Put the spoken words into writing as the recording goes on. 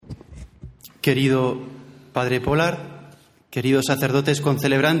Querido Padre Polar, queridos sacerdotes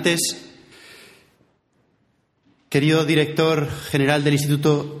concelebrantes, querido director general del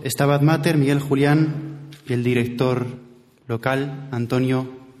Instituto Stabat Mater, Miguel Julián, y el director local,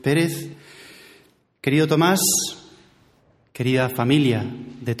 Antonio Pérez, querido Tomás, querida familia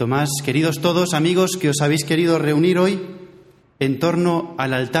de Tomás, queridos todos amigos que os habéis querido reunir hoy en torno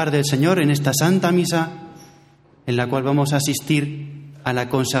al altar del Señor en esta Santa Misa, en la cual vamos a asistir a la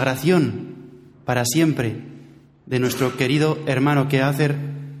consagración para siempre de nuestro querido hermano que va a hacer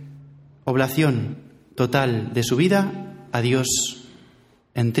oblación total de su vida a Dios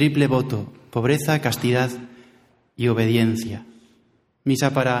en triple voto: pobreza, castidad y obediencia.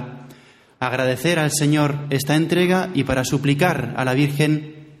 Misa para agradecer al Señor esta entrega y para suplicar a la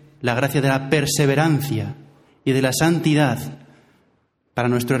Virgen la gracia de la perseverancia y de la santidad para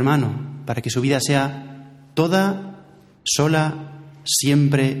nuestro hermano, para que su vida sea toda, sola,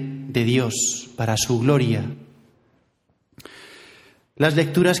 siempre de Dios, para su gloria. Las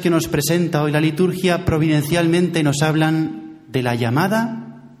lecturas que nos presenta hoy la liturgia providencialmente nos hablan de la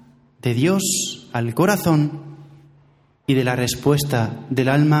llamada de Dios al corazón y de la respuesta del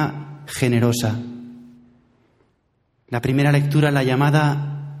alma generosa. La primera lectura, la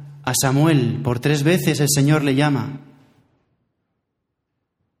llamada a Samuel. Por 3 veces el Señor le llama.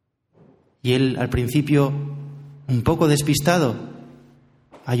 Y él, al principio, un poco despistado,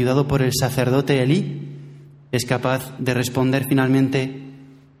 ayudado por el sacerdote Elí, es capaz de responder finalmente: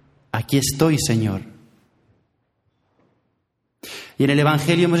 aquí estoy, Señor. Y en el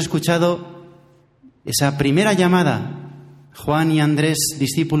Evangelio hemos escuchado esa primera llamada. Juan y Andrés,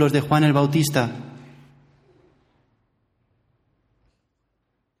 discípulos de Juan el Bautista,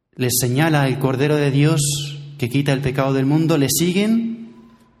 les señala el Cordero de Dios que quita el pecado del mundo, le siguen,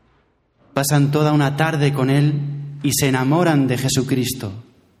 pasan toda una tarde con él y se enamoran de Jesucristo.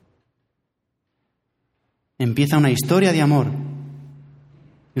 Empieza una historia de amor,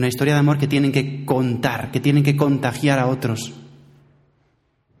 y una historia de amor que tienen que contar, que tienen que contagiar a otros.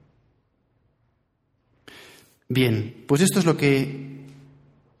 Bien, pues esto es lo que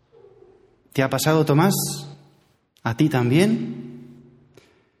te ha pasado, Tomás, a ti también.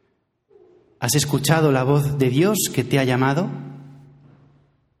 ¿Has escuchado la voz de Dios que te ha llamado?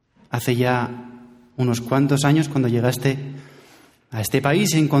 Hace ya unos cuantos años, cuando llegaste a este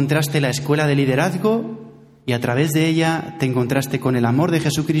país, encontraste la escuela de liderazgo y a través de ella te encontraste con el amor de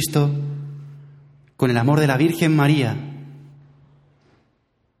Jesucristo, con el amor de la Virgen María.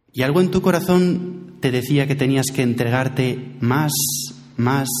 Y algo en tu corazón te decía que tenías que entregarte más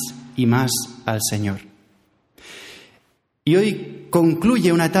y más al Señor. Y hoy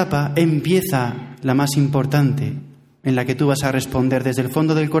concluye una etapa, empieza la más importante, en la que tú vas a responder desde el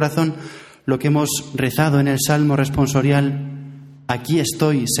fondo del corazón lo que hemos rezado en el Salmo responsorial: aquí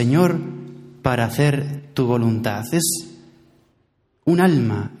estoy, Señor, para hacer tu voluntad. Es un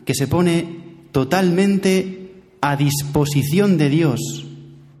alma que se pone totalmente a disposición de Dios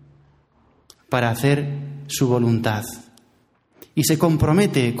para hacer su voluntad. Y se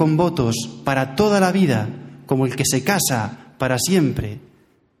compromete con votos para toda la vida, como el que se casa para siempre,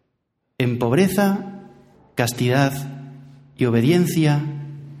 en pobreza, castidad y obediencia,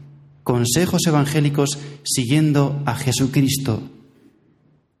 consejos evangélicos siguiendo a Jesucristo.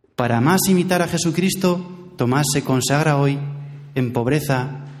 Para más imitar a Jesucristo, Tomás se consagra hoy en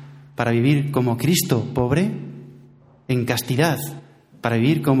pobreza para vivir como Cristo pobre, en castidad para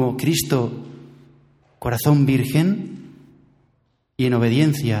vivir como Cristo corazón virgen, y en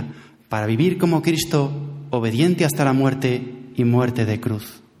obediencia para vivir como Cristo obediente hasta la muerte y muerte de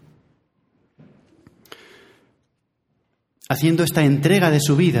cruz. Haciendo esta entrega de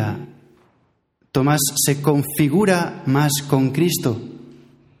su vida, Tomás se configura más con Cristo.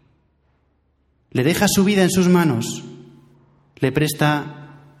 Le deja su vida en sus manos, le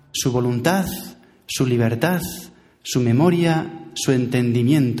presta su voluntad, su libertad, su memoria, su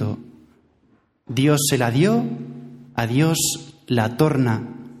entendimiento. Dios se la dio, a Dios la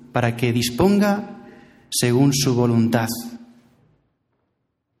torna para que disponga según su voluntad.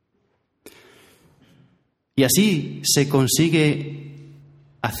 Y así se consigue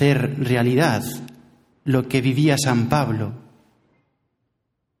hacer realidad lo que vivía San Pablo.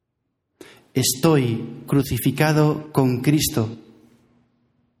 Estoy crucificado con Cristo.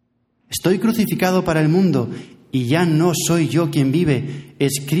 Estoy crucificado para el mundo y ya no soy yo quien vive,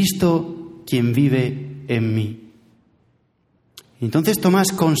 es Cristo quien vive en mí. Entonces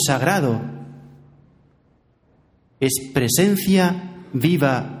Tomás, consagrado, es presencia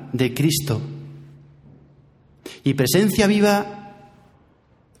viva de Cristo y presencia viva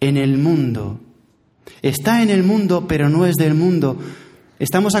en el mundo. Está en el mundo, pero no es del mundo.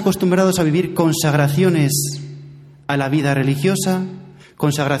 Estamos acostumbrados a vivir consagraciones a la vida religiosa,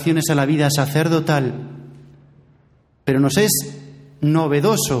 consagraciones a la vida sacerdotal, pero nos es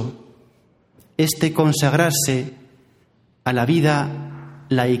novedoso este consagrarse a la vida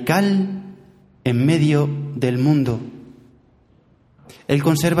laical en medio del mundo. Él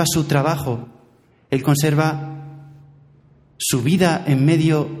conserva su trabajo, él conserva su vida en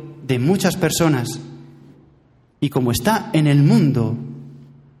medio de muchas personas y como está en el mundo,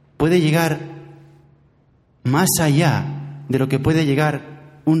 puede llegar más allá de lo que puede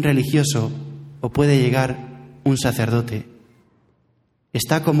llegar un religioso o puede llegar un sacerdote.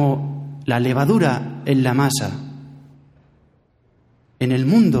 Está como la levadura en la masa, en el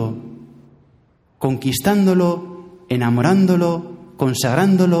mundo, conquistándolo, enamorándolo,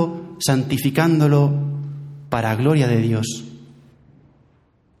 consagrándolo, santificándolo para gloria de Dios.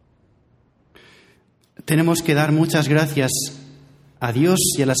 Tenemos que dar muchas gracias a Dios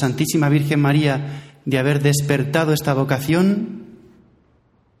y a la Santísima Virgen María de haber despertado esta vocación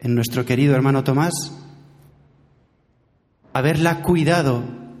en nuestro querido hermano Tomás, haberla cuidado,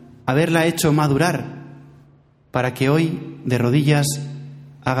 haberla hecho madurar para que hoy de rodillas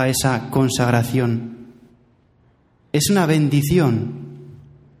haga esa consagración. Es una bendición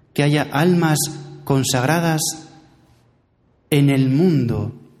que haya almas consagradas en el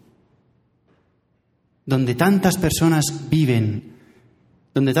mundo, donde tantas personas viven,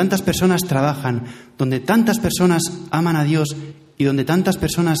 donde tantas personas trabajan, donde tantas personas aman a Dios y donde tantas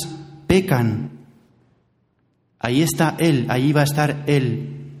personas pecan. Ahí está Él, ahí va a estar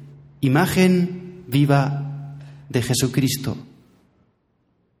Él, imagen viva de Jesucristo.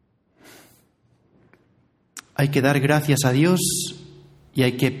 Hay que dar gracias a Dios y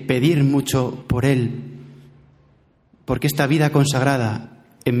hay que pedir mucho por Él, porque esta vida consagrada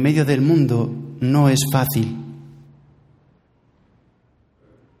en medio del mundo no es fácil.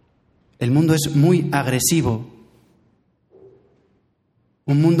 El mundo es muy agresivo,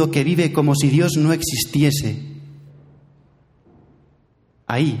 un mundo que vive como si Dios no existiese.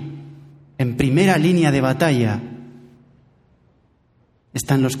 Ahí, en primera línea de batalla,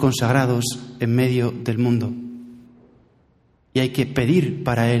 están los consagrados en medio del mundo. Y hay que pedir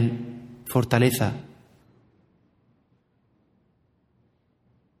para Él fortaleza.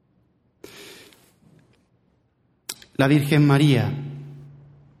 La Virgen María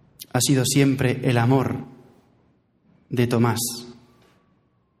ha sido siempre el amor de Tomás.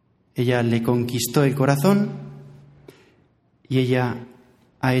 Ella le conquistó el corazón y ella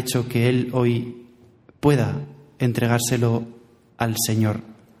ha hecho que él hoy pueda entregárselo al Señor.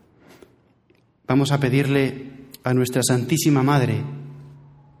 Vamos a pedirle a nuestra Santísima Madre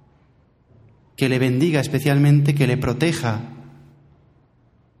que le bendiga especialmente, que le proteja,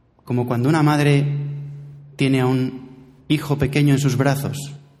 como cuando una madre tiene a un hijo pequeño en sus brazos,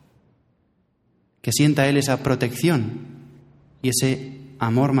 que sienta él esa protección y ese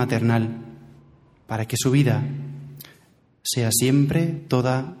amor maternal para que su vida sea siempre,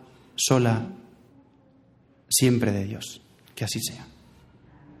 toda, sola, siempre de Dios. Que así sea.